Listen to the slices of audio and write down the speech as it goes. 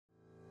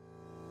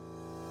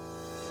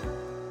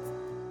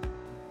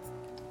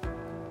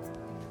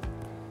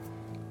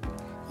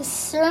The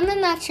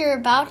sermon that you're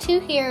about to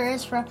hear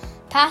is from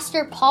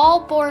Pastor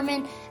Paul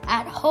Borman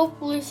at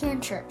Hope Lutheran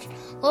Church,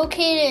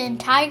 located in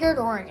Tigard,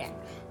 Oregon.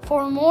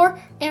 For more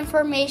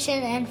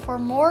information and for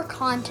more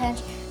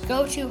content,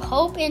 go to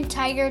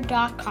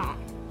hopeintigard.com.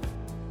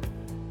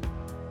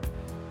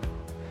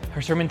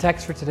 Our sermon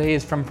text for today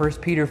is from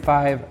 1 Peter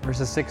 5,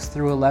 verses 6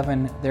 through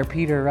 11. There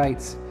Peter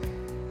writes,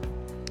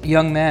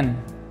 "Young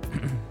men,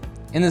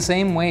 in the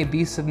same way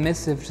be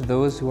submissive to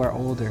those who are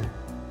older.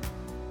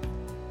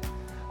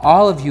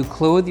 All of you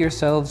clothe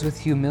yourselves with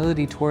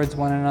humility towards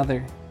one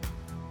another,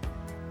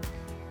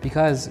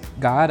 because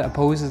God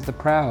opposes the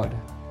proud,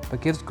 but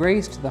gives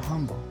grace to the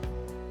humble.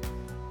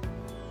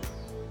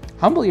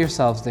 Humble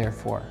yourselves,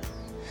 therefore,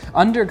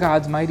 under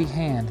God's mighty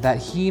hand, that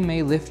He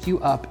may lift you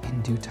up in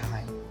due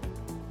time.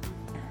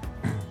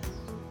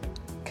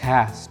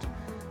 Cast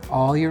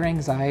all your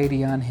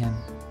anxiety on Him,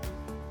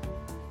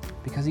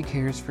 because He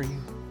cares for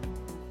you.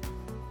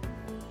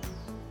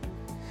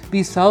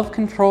 Be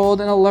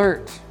self-controlled and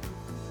alert.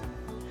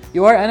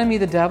 Your enemy,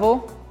 the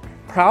devil,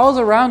 prowls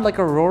around like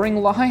a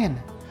roaring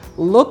lion,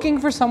 looking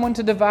for someone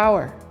to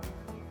devour.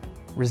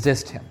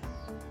 Resist him,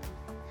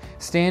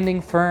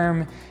 standing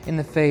firm in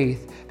the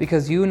faith,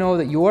 because you know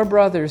that your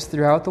brothers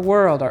throughout the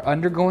world are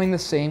undergoing the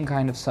same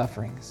kind of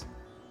sufferings.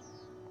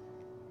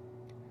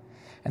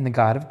 And the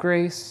God of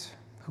grace,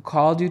 who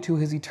called you to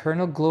His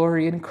eternal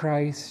glory in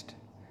Christ,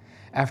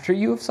 after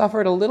you have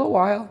suffered a little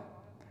while,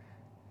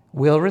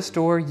 will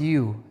restore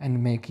you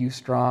and make you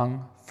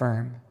strong,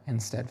 firm,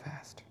 and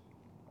steadfast.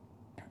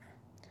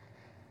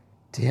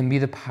 To Him be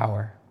the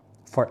power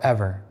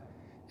forever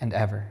and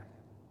ever.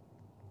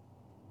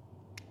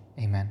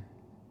 Amen."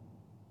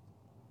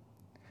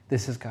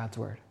 This is God's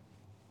word.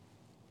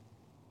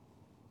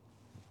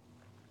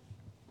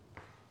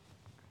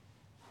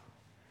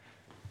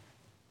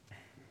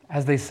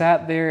 As they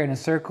sat there in a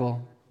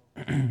circle,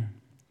 their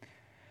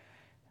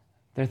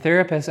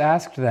therapist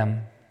asked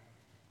them,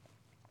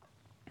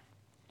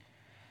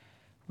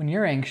 "When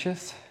you're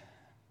anxious,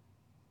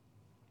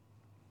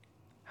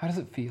 how does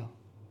it feel?"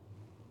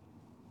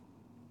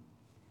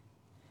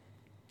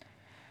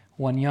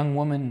 One young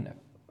woman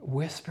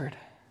whispered,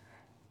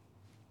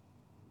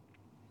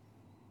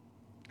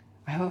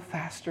 "I have a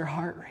faster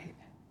heart rate."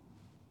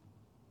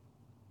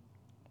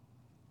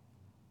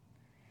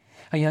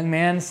 A young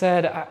man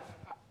said,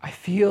 I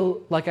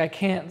feel like I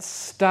can't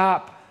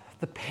stop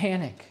the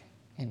panic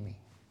in me."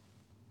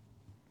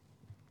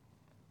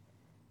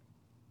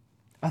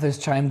 Others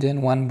chimed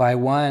in one by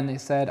one. They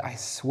said, "I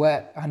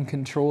sweat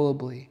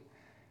uncontrollably.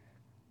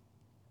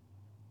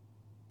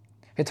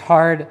 It's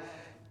hard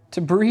to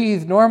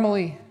breathe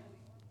normally.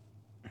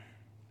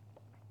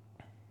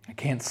 I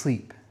can't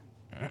sleep."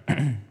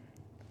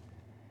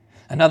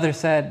 Another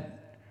said,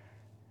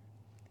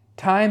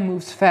 "Time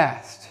moves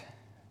fast,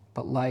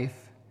 but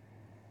life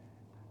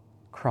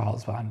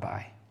crawls on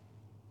by."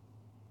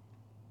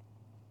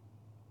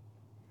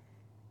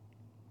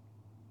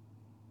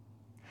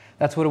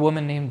 That's what a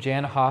woman named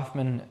Jan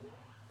Hoffman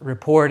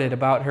reported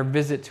about her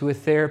visit to a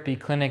therapy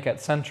clinic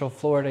at Central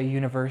Florida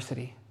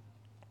University.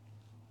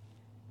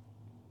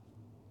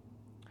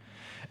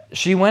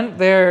 She went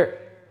there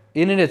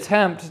in an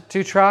attempt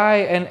to try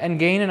and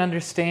gain an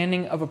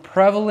understanding of a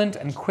prevalent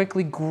and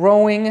quickly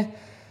growing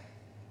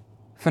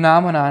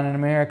phenomenon in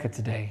America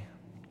today.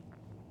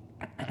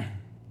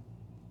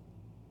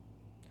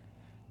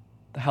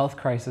 The health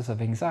crisis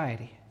of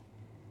anxiety.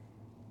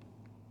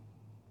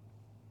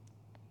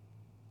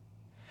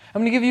 I'm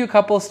going to give you a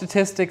couple of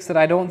statistics that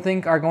I don't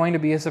think are going to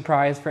be a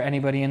surprise for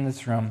anybody in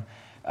this room.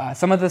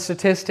 Some of the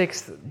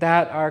statistics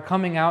that are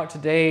coming out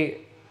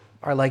today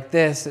are like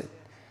this. It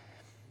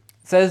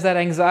says that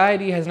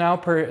anxiety has now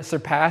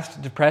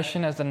surpassed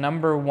depression as the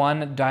number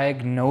one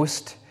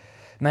diagnosed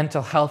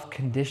mental health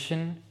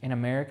condition in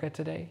America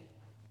today.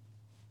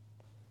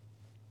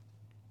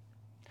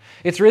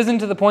 It's risen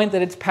to the point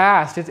that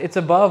it's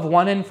above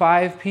 1 in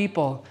 5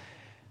 people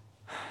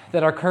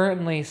that are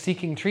currently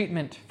seeking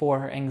treatment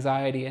for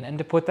anxiety. And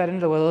to put that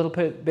into a little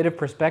bit of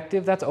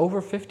perspective, that's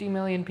over 50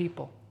 million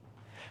people.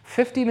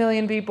 50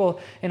 million people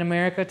in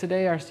America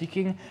today are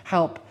seeking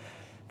help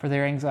for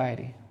their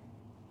anxiety.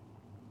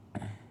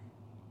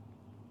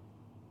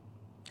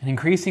 An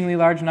increasingly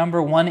large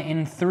number, 1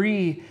 in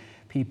 3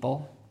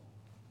 people,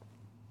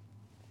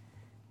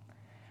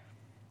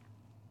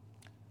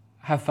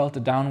 have felt a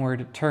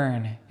downward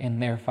turn in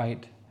their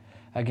fight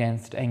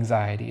against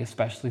anxiety,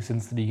 especially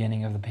since the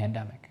beginning of the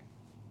pandemic.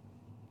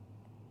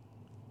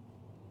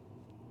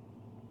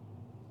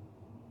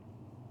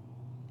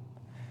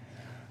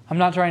 I'm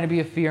not trying to be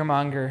a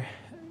fearmonger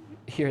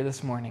here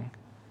this morning.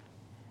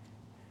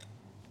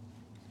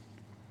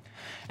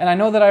 And I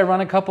know that I run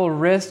a couple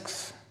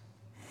risks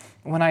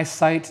when I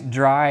cite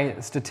dry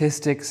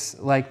statistics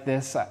like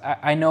this.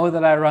 I know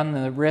that I run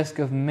the risk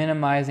of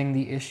minimizing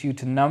the issue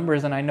to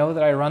numbers, and I know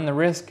that I run the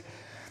risk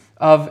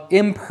of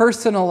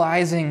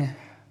impersonalizing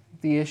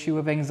the issue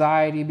of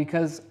anxiety,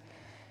 because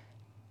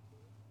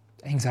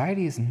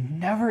anxiety is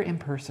never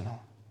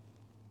impersonal.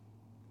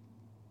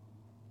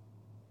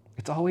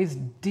 It's always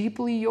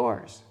deeply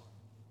yours.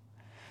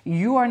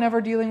 you are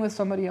never dealing with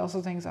somebody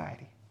else's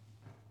anxiety.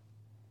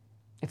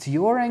 It's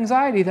your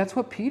anxiety. That's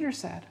what Peter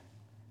said.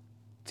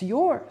 It's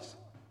yours.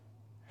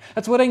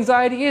 That's what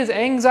anxiety is.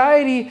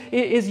 Anxiety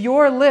is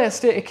your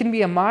list. It can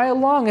be a mile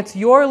long. It's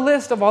your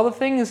list of all the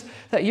things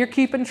that you're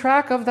keeping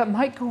track of that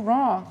might go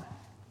wrong.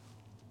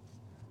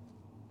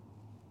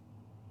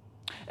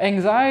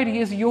 Anxiety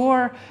is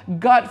your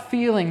gut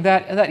feeling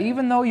that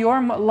even though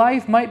your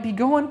life might be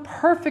going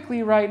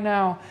perfectly right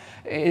now,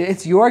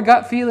 it's your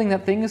gut feeling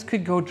that things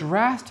could go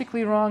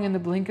drastically wrong in the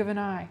blink of an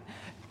eye.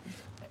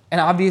 And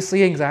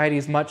obviously anxiety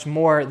is much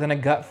more than a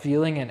gut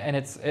feeling, and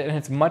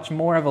it's much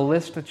more of a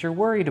list that you're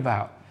worried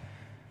about.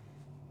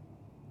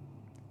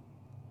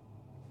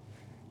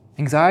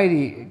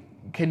 Anxiety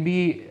can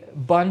be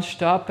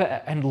bunched up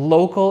and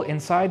local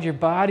inside your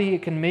body.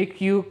 It can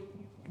make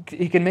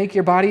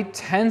your body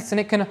tense, and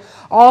it can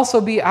also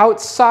be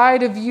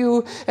outside of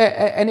you,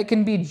 and it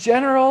can be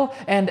general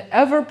and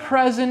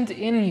ever-present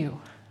in you.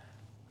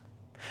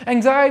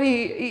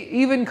 Anxiety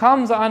even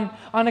comes on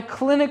a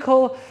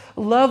clinical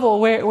level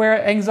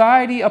where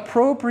anxiety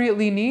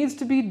appropriately needs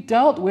to be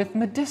dealt with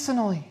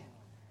medicinally.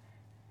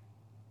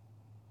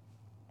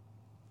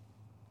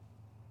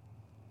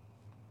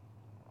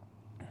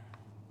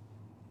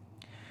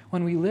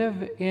 When we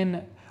live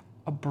in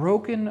a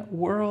broken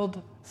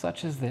world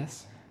such as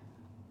this,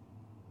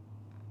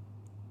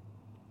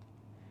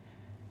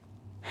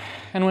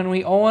 and when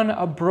we own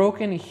a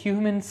broken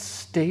human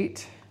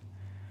state,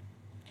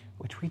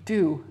 which we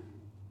do,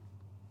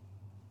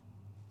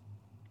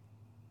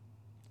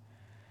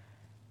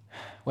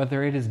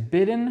 whether it is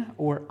bidden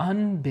or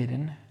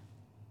unbidden,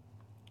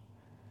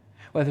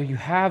 whether you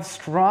have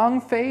strong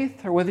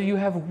faith or whether you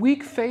have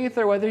weak faith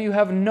or whether you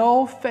have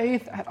no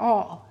faith at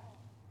all,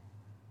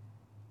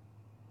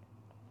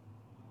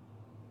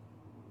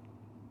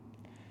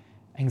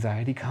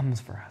 anxiety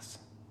comes for us.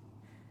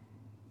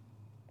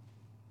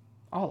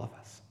 All of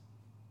us.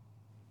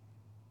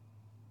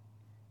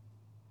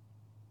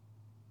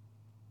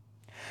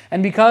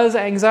 And because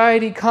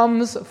anxiety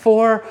comes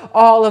for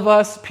all of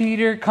us,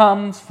 Peter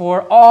comes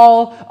for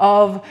all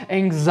of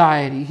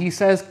anxiety. He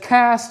says,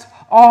 cast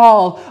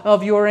all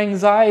of your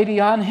anxiety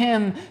on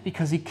him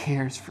because he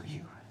cares for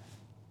you.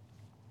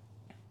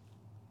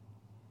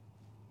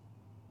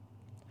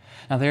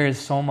 Now, there is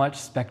so much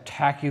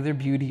spectacular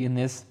beauty in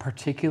this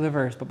particular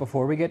verse, but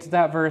before we get to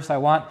that verse, I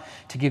want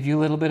to give you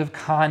a little bit of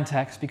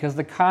context, because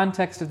the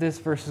context of this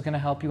verse is going to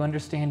help you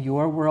understand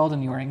your world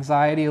and your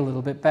anxiety a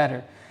little bit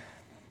better.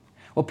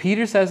 What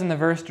Peter says in the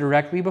verse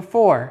directly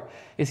before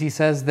is he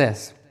says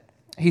this.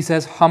 He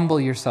says,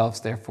 humble yourselves,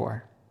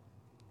 therefore,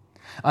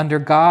 under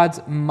God's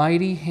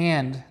mighty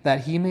hand,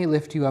 that he may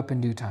lift you up in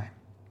due time.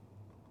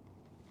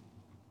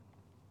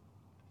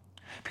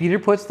 Peter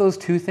puts those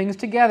two things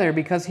together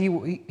because he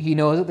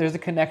knows that there's a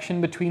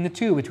connection between the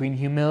two, between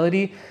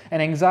humility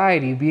and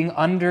anxiety, being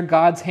under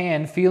God's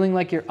hand, feeling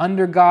like you're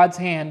under God's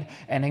hand,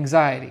 and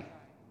anxiety.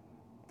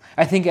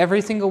 I think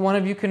every single one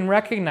of you can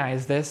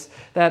recognize this,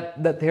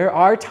 that there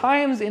are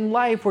times in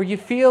life where you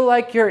feel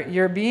like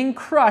you're being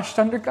crushed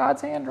under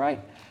God's hand, right?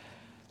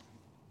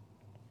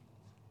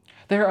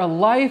 There are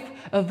life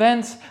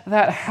events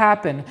that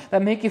happen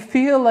that make you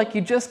feel like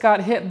you just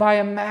got hit by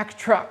a Mack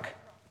truck.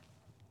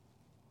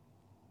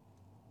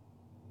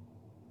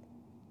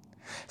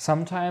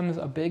 Sometimes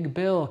a big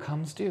bill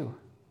comes due.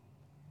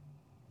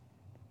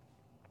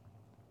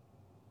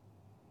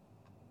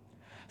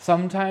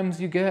 Sometimes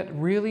you get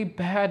really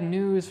bad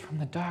news from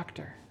the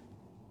doctor.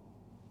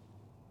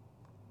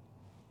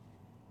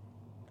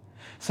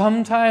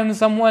 Sometimes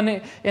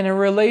someone in a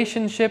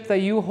relationship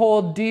that you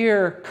hold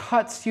dear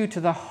cuts you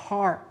to the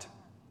heart.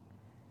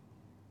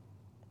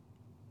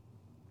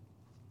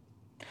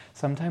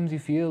 Sometimes you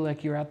feel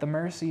like you're at the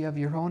mercy of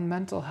your own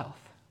mental health.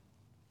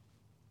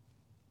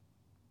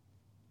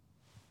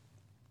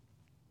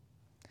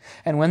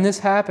 And when this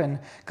happens,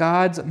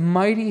 God's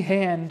mighty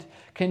hand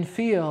can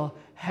feel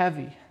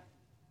heavy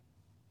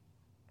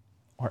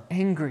or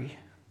angry.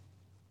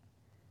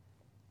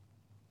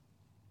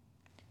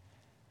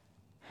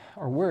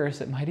 Or worse,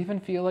 it might even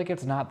feel like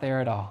it's not there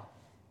at all.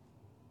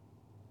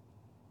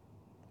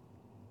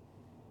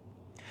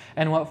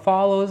 And what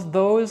follows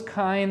those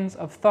kinds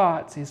of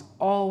thoughts is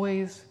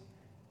always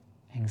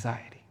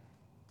anxiety.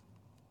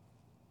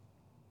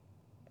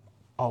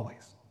 Always.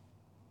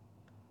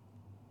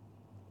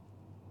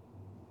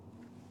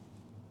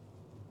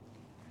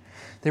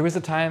 There was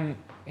a time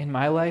in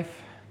my life,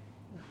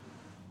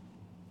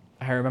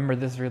 I remember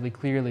this really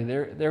clearly,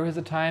 there was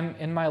a time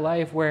in my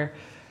life where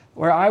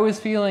I was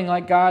feeling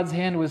like God's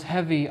hand was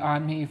heavy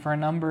on me for a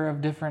number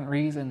of different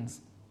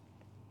reasons.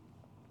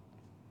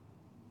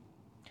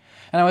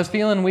 And I was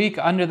feeling weak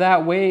under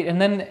that weight.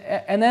 And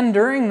then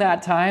during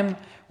that time,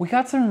 we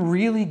got some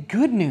really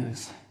good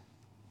news.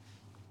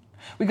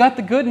 We got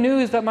the good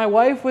news that my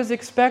wife was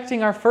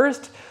expecting our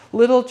first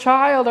little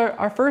child,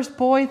 our first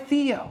boy,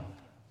 Theo.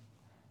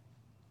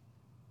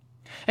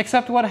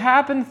 Except what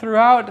happened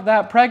throughout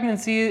that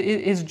pregnancy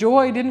is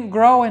joy didn't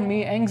grow in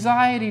me,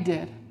 anxiety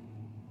did.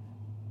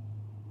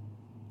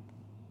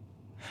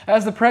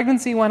 As the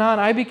pregnancy went on,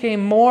 I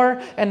became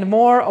more and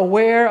more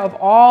aware of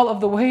all of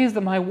the ways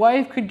that my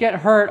wife could get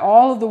hurt,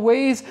 all of the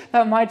ways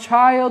that my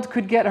child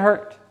could get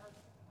hurt.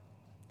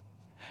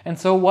 And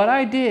so what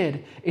I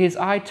did is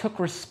I took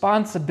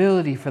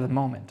responsibility for the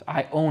moment.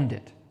 I owned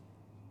it.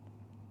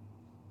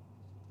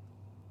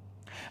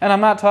 And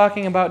I'm not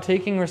talking about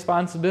taking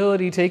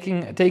responsibility,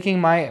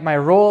 taking my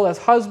role as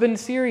husband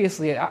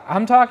seriously.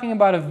 I'm talking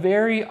about a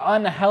very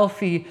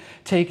unhealthy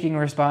taking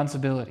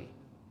responsibility.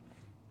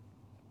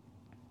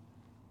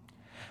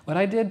 What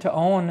I did to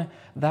own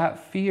that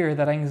fear,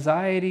 that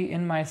anxiety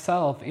in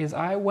myself, is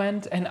I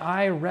went and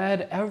I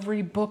read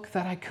every book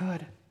that I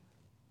could.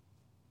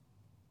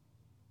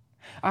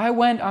 I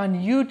went on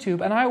YouTube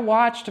and I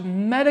watched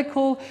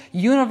medical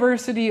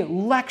university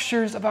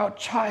lectures about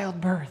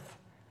childbirth.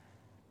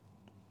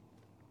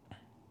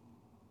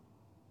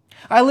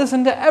 I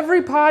listened to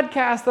every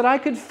podcast that I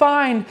could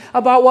find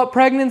about what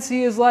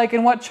pregnancy is like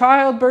and what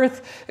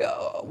childbirth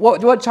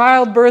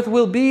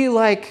will be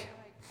like.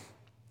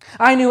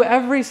 I knew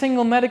every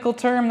single medical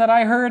term that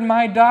I heard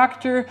my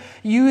doctor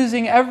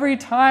using every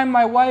time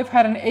my wife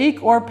had an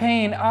ache or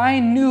pain. I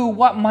knew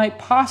what might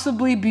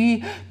possibly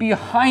be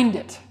behind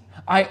it.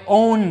 I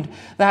owned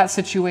that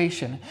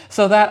situation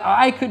so that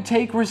I could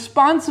take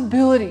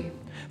responsibility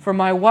for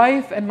my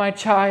wife and my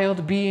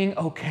child being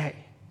okay,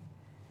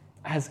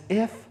 as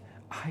if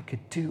I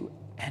could do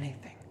anything.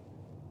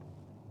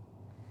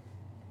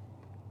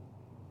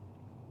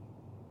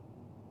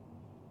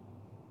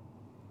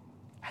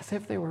 As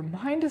if they were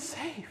mine to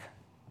save.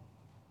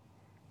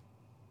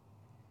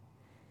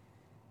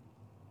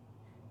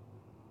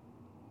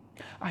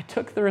 I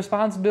took the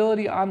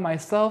responsibility on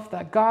myself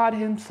that God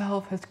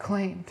Himself has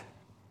claimed.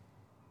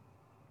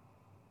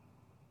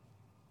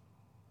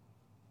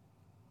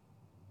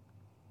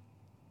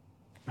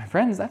 My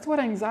friends, that's what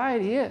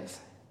anxiety is.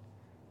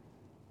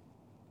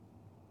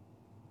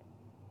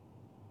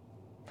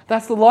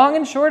 That's the long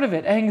and short of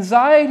it.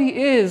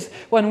 Anxiety is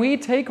when we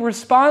take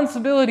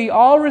responsibility,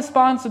 all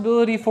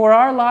responsibility for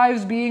our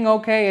lives being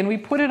okay, and we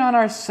put it on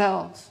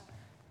ourselves.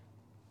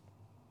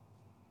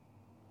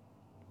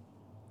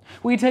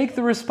 We take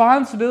the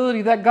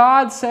responsibility that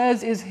God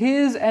says is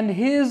His and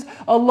His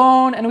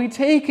alone, and we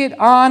take it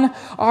on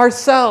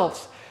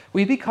ourselves.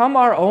 We become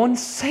our own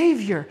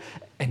savior.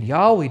 And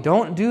y'all, we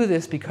don't do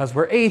this because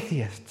we're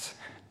atheists.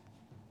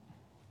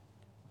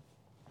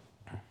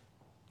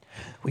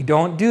 We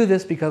don't do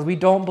this because we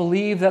don't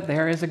believe that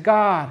there is a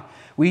God.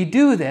 We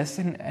do this,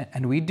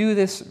 and we do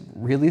this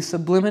really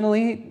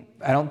subliminally.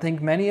 I don't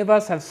think many of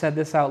us have said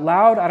this out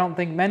loud. I don't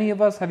think many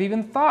of us have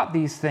even thought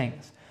these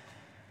things.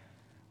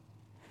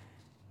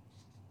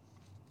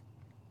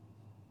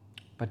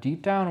 But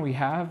deep down, we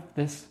have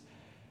this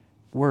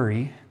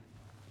worry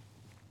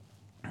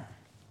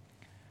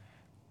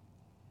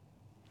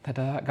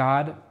that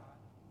God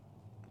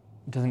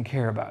doesn't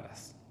care about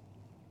us.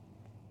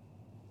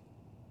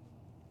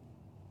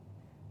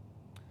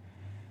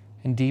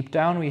 And deep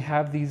down, we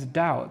have these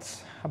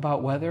doubts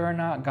about whether or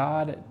not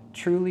God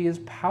truly is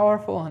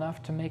powerful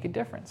enough to make a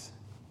difference.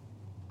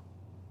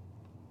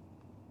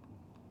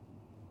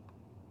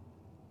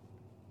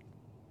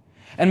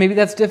 And maybe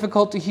that's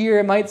difficult to hear.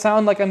 It might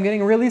sound like I'm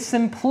getting really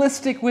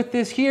simplistic with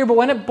this here, but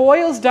when it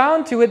boils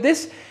down to it,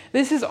 this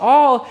is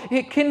all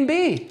it can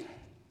be.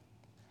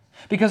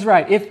 Because,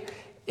 right,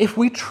 if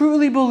we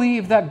truly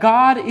believe that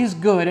God is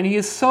good, and He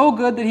is so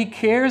good that He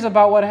cares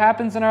about what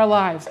happens in our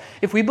lives,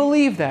 if we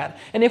believe that,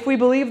 and if we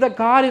believe that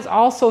God is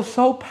also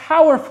so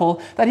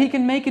powerful that He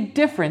can make a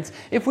difference,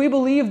 if we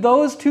believe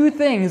those two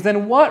things,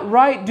 then what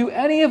right do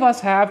any of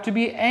us have to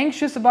be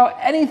anxious about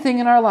anything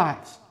in our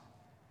lives?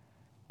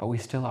 But we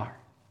still are.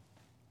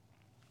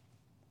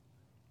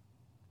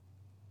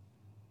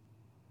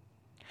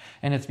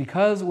 And it's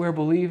because we're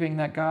believing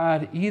that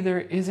God either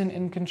isn't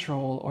in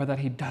control or that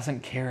He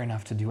doesn't care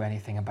enough to do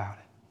anything about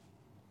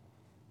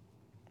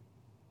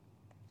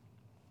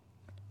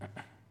it.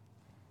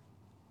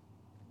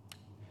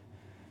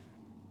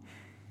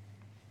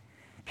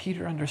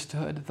 Peter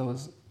understood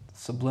those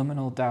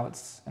subliminal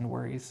doubts and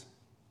worries.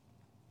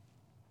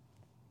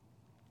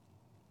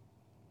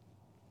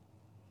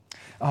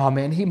 Oh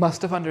man, he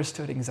must have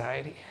understood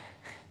anxiety.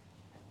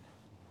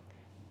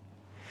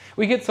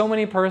 We get so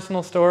many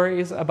personal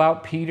stories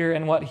about Peter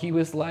and what he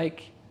was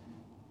like.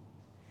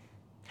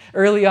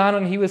 Early on,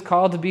 when he was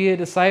called to be a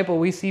disciple,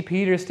 we see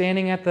Peter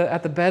standing at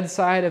the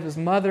bedside of his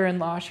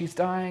mother-in-law. She's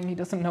dying. He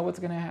doesn't know what's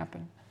going to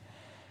happen.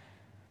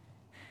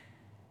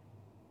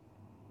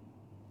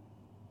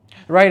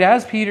 Right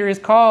as Peter is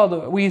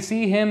called, we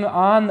see him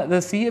on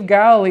the Sea of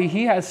Galilee.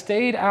 He has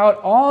stayed out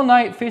all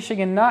night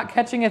fishing and not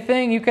catching a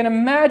thing. You can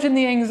imagine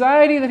the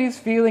anxiety that he's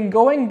feeling,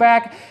 going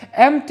back,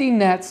 empty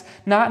nets,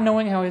 not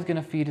knowing how he's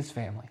going to feed his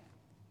family.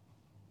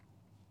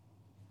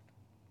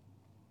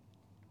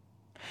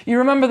 You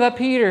remember that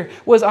Peter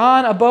was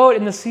on a boat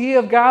in the Sea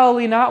of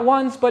Galilee not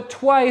once but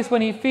twice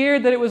when he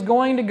feared that it was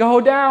going to go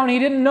down. He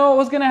didn't know what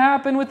was going to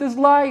happen with his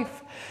life.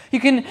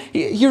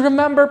 You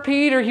remember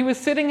Peter, he was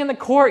sitting in the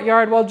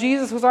courtyard while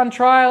Jesus was on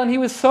trial, and he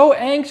was so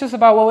anxious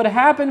about what would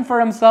happen for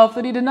himself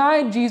that he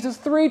denied Jesus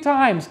 3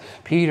 times.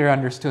 Peter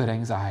understood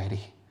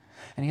anxiety,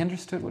 and he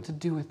understood what to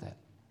do with it.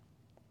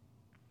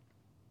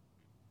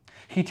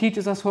 He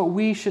teaches us what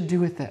we should do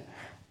with it.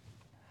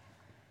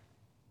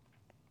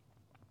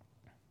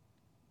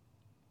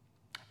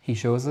 He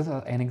shows us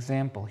an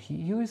example. He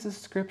uses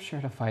Scripture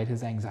to fight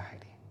his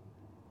anxiety.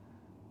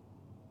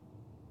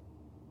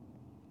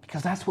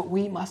 Because that's what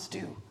we must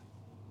do.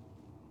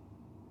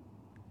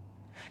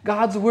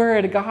 God's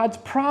Word, God's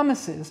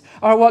promises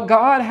are what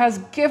God has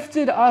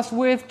gifted us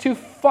with to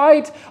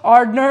fight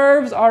our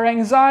nerves, our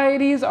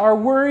anxieties, our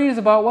worries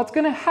about what's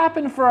going to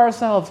happen for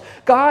ourselves.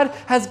 God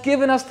has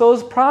given us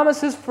those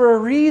promises for a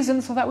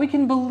reason so that we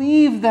can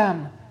believe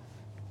them,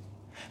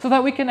 so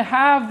that we can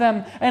have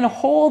them and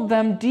hold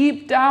them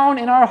deep down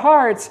in our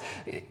hearts.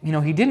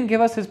 He didn't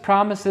give us his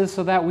promises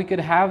so that we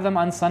could have them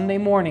on Sunday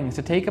mornings,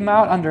 to take them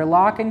out under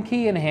lock and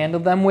key and handle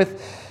them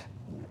with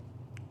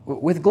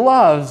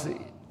gloves.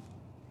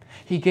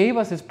 He gave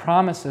us his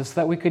promises so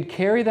that we could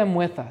carry them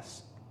with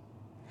us,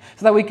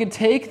 so that we could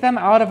take them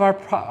out of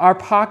our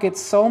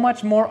pockets so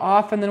much more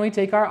often than we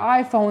take our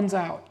iPhones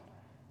out,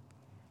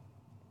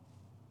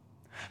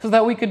 so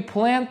that we could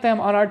plant them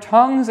on our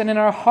tongues and in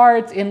our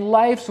hearts in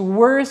life's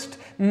worst,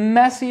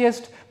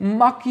 messiest,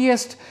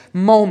 muckiest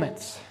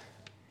moments.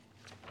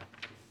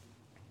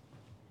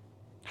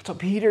 That's what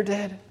Peter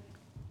did.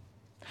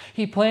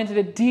 He planted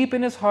it deep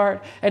in his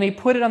heart, and he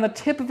put it on the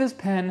tip of his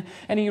pen,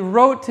 and he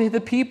wrote to the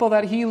people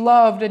that he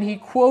loved, and he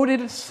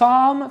quoted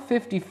Psalm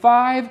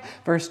 55,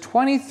 verse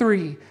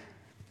 23,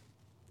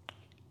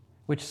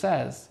 which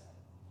says,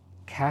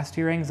 "Cast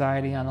your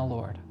anxiety on the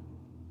Lord,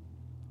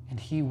 and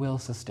he will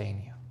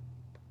sustain you."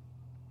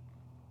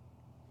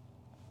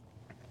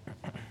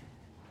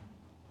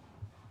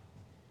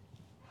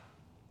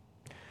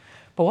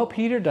 But what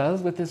Peter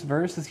does with this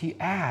verse is he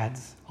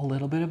adds a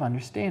little bit of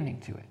understanding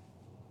to it.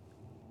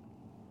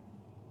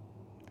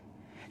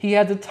 He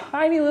adds a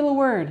tiny little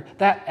word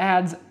that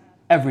adds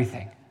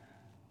everything.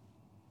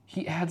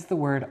 He adds the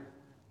word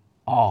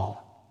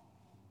all.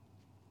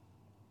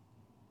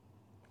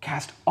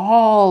 Cast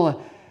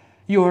all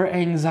your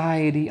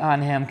anxiety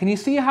on him. Can you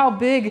see how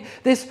big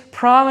this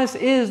promise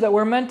is that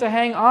we're meant to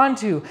hang on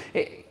to?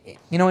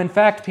 In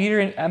fact,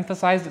 Peter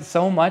emphasized it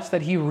so much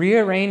that he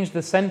rearranged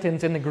the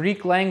sentence in the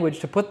Greek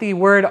language to put the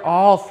word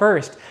all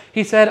first.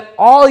 He said,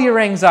 all your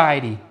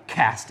anxiety,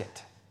 cast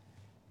it.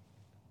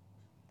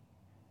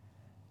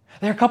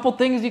 There are a couple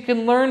things you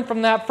can learn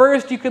from that.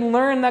 First, you can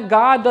learn that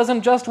God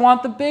doesn't just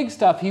want the big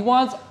stuff. He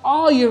wants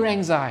all your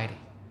anxiety.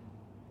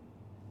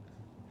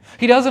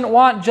 He doesn't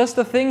want just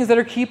the things that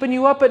are keeping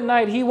you up at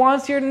night. He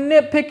wants your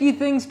nitpicky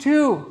things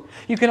too.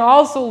 You can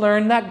also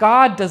learn that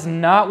God does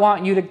not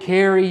want you to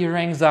carry your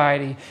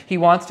anxiety. He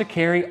wants to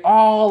carry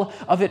all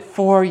of it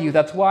for you.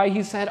 That's why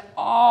he said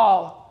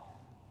all.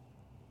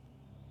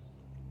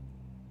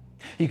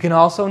 You can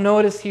also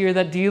notice here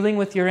that dealing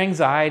with your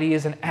anxiety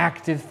is an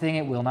active thing.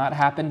 It will not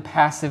happen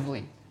passively.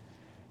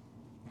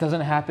 It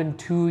doesn't happen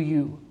to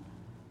you.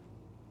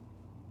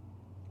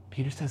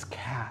 Peter says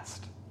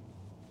cast.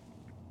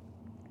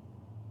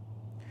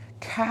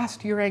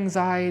 Cast your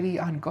anxiety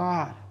on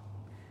God.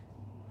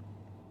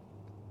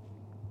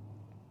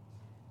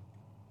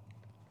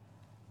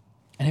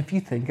 And if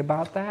you think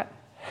about that,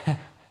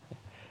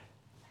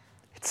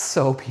 it's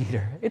so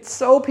Peter. It's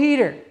so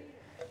Peter.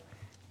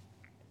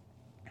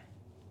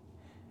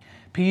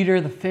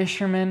 Peter, the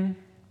fisherman,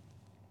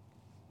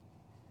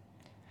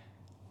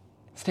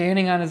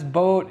 standing on his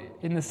boat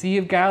in the Sea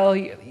of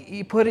Galilee.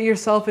 You put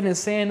yourself in his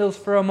sandals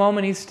for a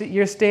moment.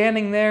 You're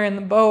standing there in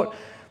the boat.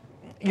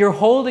 You're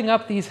holding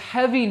up these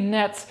heavy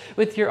nets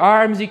with your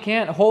arms. You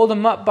can't hold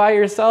them up by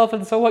yourself.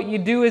 And so what you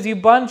do is you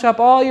bunch up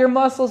all your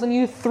muscles and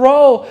you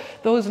throw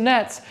those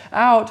nets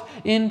out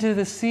into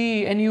the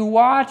sea. And you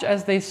watch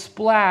as they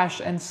splash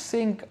and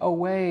sink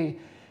away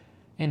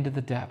into the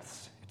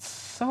depths.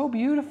 So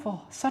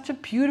beautiful. Such a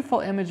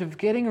beautiful image of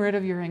getting rid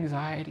of your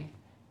anxiety.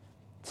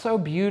 So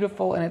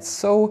beautiful, and it's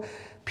so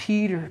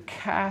Peter.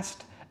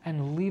 Cast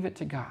and leave it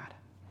to God.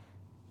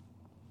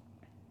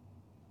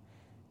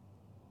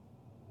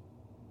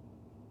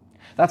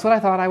 That's what I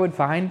thought I would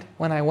find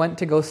when I went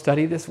to go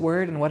study this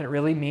word and what it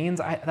really means.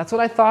 That's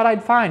what I thought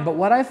I'd find, but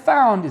what I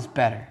found is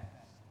better.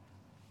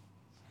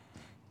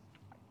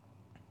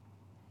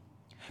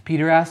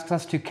 Peter asks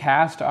us to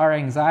cast our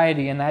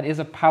anxiety, and that is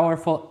a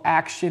powerful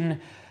action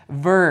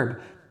verb.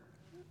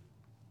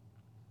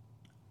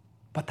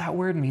 But that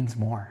word means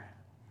more.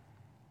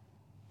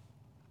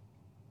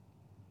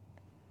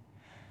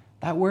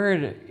 That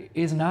word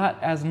is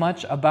not as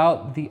much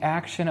about the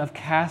action of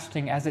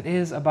casting as it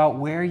is about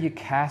where you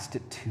cast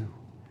it to.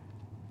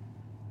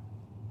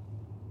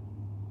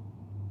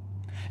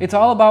 It's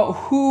all about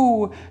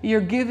who you're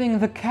giving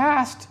the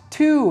cast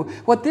to.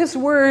 What this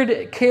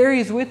word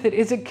carries with it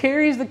is it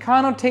carries the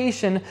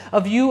connotation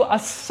of you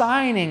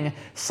assigning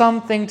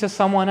something to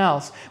someone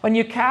else. When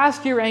you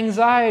cast your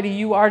anxiety,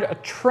 you are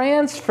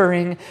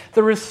transferring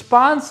the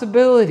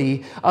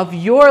responsibility of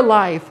your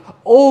life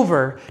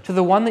over to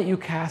the one that you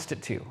cast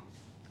it to.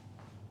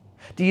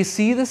 Do you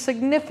see the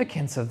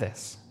significance of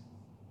this?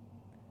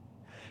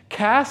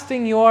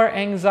 Casting your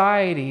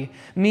anxiety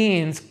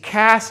means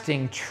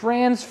casting,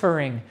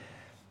 transferring,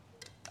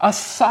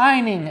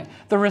 assigning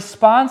the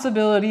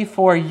responsibility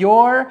for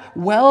your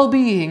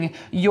well-being,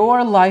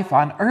 your life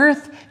on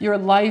earth, your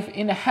life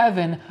in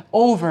heaven,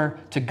 over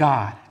to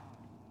God.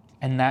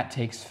 And that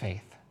takes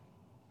faith.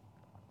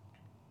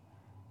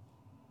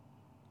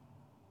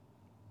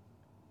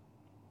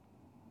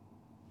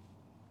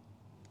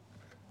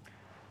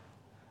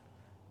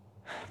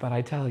 But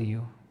I tell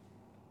you,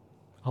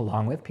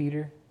 along with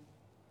Peter,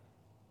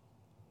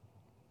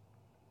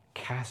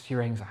 cast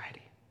your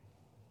anxiety.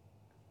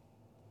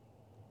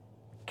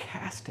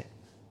 Cast it.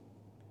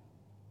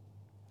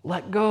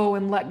 Let go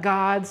and let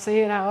God.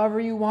 Say it however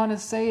you want to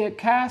say it.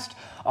 Cast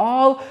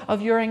all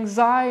of your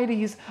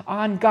anxieties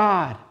on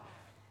God.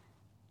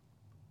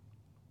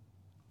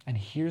 And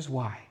here's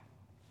why.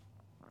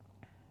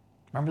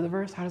 Remember the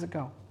verse? How does it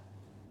go?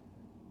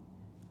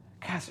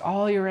 Cast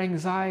all your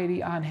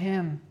anxiety on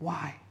Him.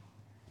 Why?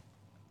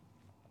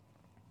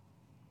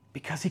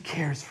 Because He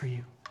cares for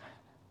you.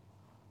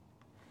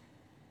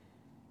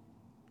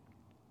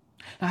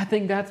 And I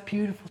think that's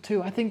beautiful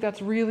too. I think that's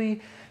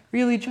really,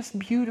 really just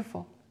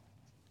beautiful.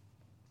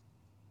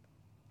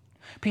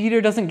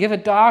 Peter doesn't give a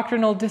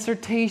doctrinal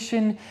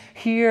dissertation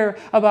here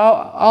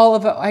about all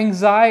of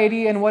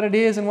anxiety and what it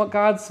is and what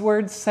God's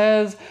Word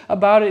says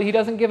about it. He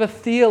doesn't give a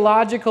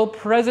theological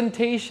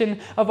presentation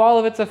of all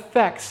of its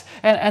effects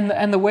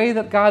and the way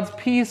that God's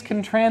peace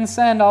can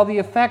transcend all the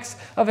effects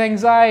of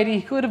anxiety.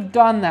 He could have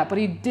done that, but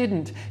He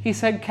didn't. He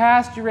said,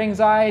 cast your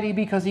anxiety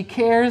because He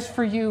cares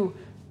for you.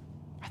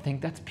 I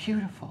think that's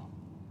beautiful.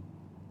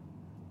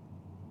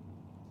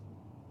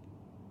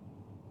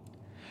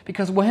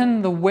 Because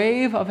when the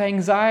wave of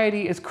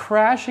anxiety is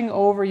crashing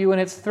over you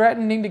and it's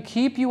threatening to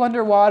keep you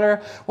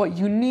underwater, what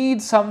you need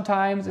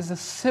sometimes is a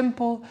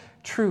simple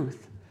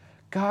truth.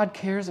 God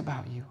cares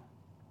about you.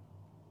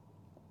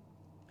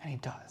 And He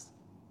does.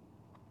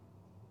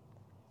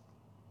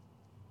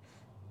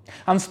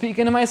 I'm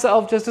speaking to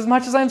myself just as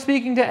much as I'm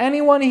speaking to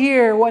anyone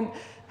here.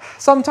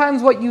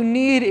 Sometimes what you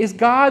need is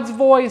God's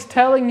voice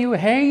telling you,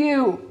 hey,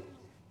 you.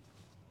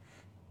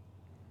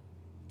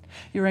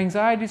 Your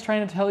anxiety is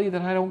trying to tell you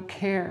that I don't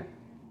care.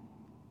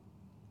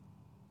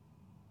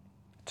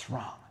 It's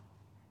wrong.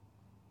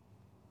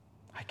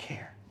 I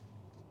care.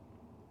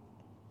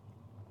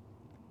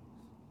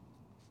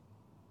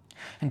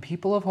 And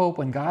people of hope,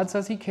 when God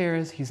says He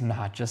cares, He's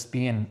not just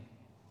being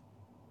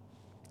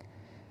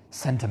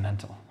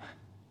sentimental.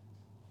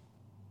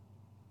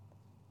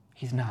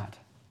 He's not.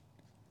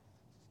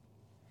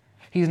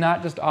 He's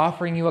not just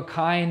offering you a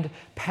kind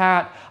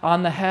pat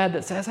on the head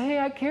that says, hey,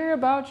 I care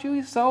about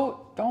you,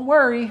 so don't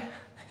worry.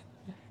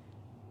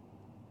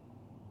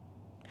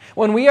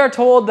 When we are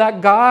told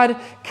that God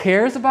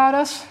cares about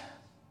us,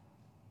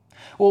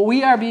 what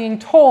we are being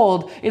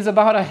told is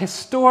about a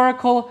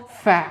historical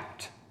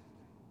fact.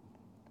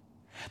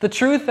 The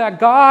truth that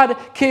God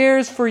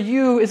cares for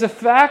you is a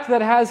fact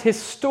that has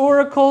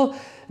historical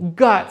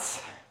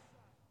guts.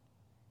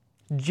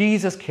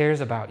 Jesus cares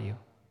about you.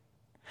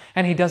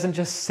 And He doesn't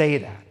just say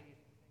that.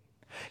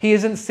 He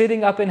isn't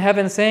sitting up in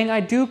heaven saying, I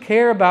do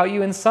care about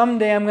you and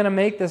someday I'm going to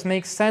make this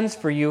make sense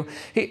for you.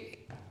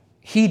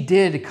 He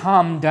did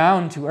come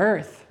down to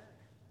earth.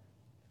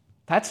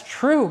 That's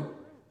true.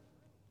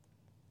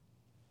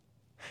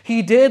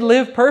 He did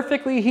live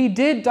perfectly. He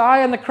did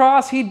die on the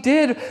cross. He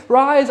did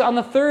rise on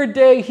the third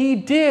day. He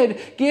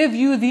did give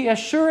you the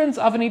assurance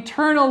of an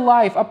eternal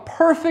life, a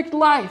perfect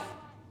life.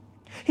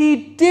 He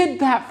did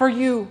that for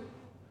you.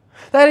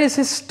 That is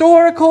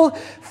historical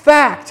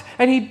fact.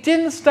 And He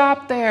didn't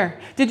stop there.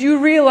 Did you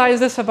realize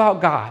this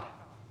about God?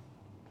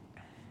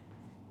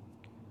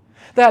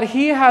 That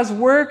He has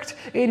worked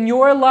in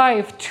your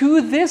life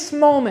to this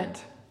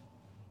moment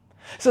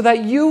so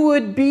that you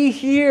would be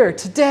here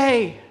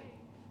today.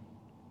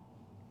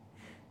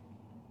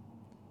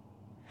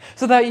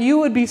 So that you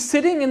would be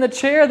sitting in the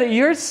chair that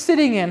you're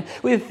sitting in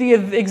with the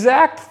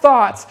exact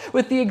thoughts,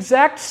 with the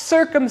exact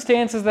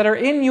circumstances that are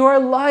in your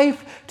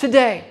life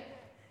today.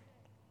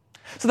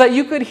 So that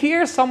you could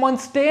hear someone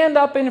stand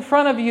up in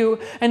front of you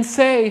and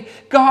say,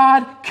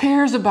 God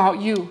cares about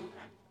you.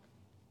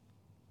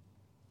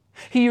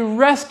 He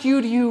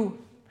rescued you.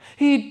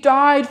 He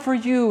died for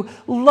you.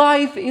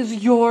 Life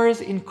is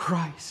yours in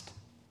Christ.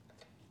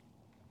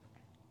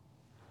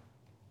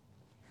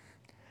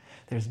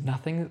 There's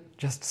nothing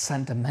just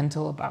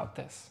sentimental about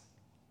this.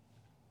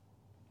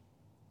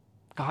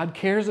 God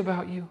cares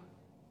about you.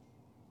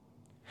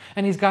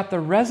 And He's got the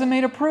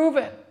resume to prove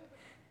it.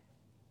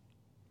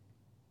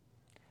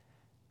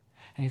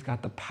 And He's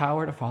got the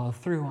power to follow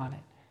through on it.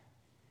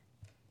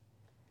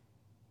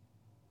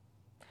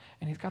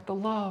 And he's got the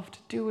love to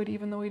do it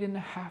even though he didn't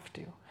have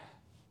to.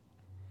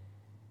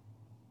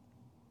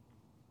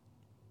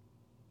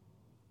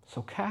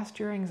 So cast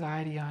your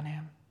anxiety on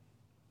him.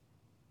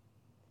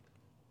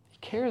 He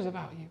cares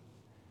about you.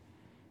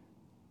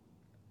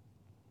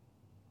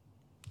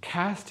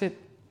 Cast it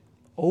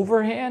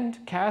overhand,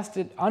 cast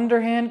it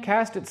underhand,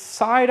 cast it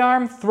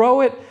sidearm,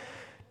 throw it,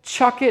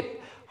 chuck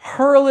it,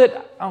 hurl it.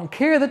 I don't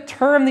care the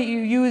term that you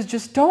use,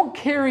 just don't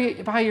carry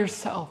it by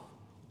yourself.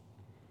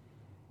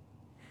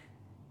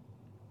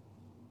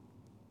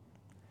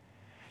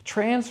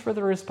 Transfer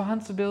the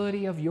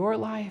responsibility of your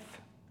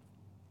life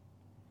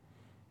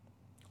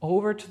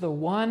over to the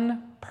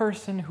one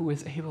person who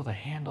is able to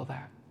handle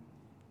that.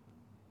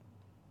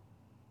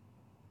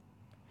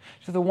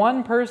 To the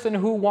one person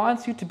who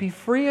wants you to be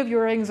free of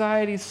your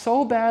anxiety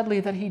so badly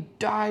that he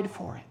died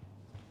for it.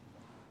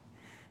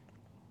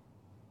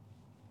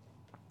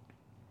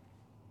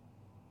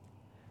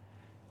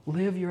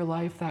 Live your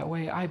life that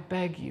way. I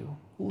beg you,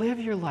 live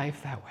your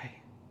life that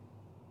way.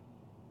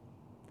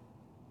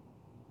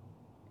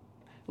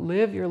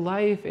 Live your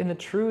life in the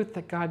truth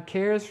that God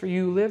cares for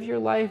you. Live your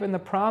life in the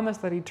promise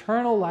that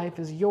eternal life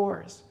is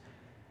yours.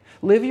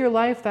 Live your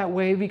life that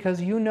way because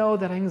you know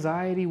that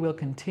anxiety will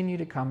continue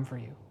to come for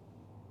you.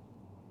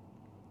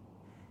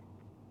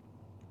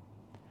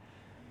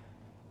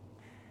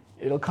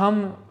 It'll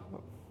come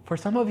for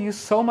some of you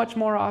so much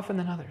more often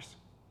than others.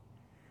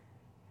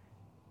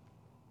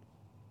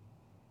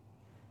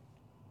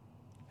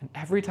 And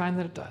every time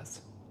that it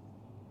does,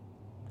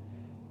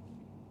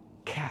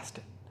 cast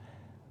it.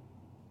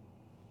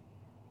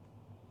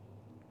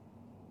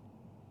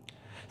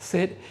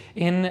 Sit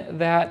in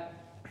that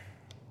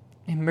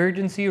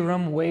emergency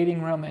room,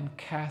 waiting room, and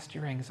cast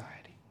your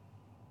anxiety.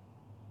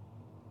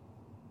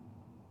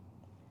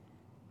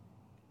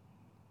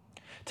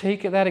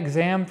 Take that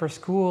exam for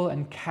school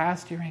and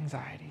cast your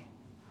anxiety.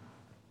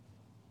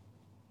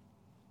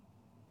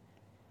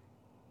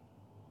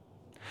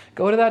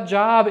 Go to that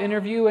job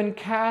interview and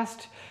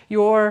cast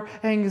your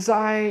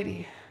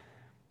anxiety.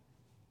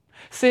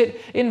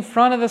 Sit in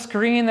front of the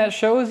screen that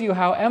shows you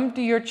how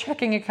empty your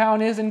checking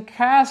account is and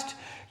cast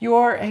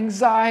your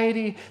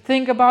anxiety.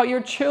 Think about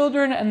your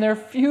children and their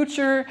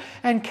future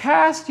and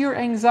cast your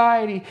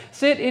anxiety.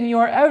 Sit in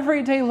your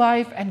everyday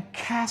life and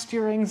cast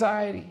your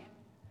anxiety.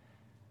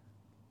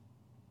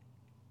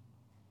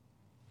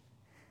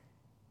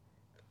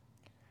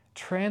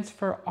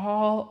 Transfer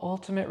all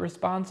ultimate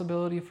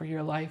responsibility for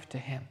your life to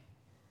him.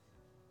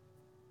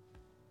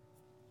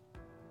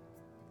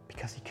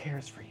 Because he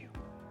cares for you.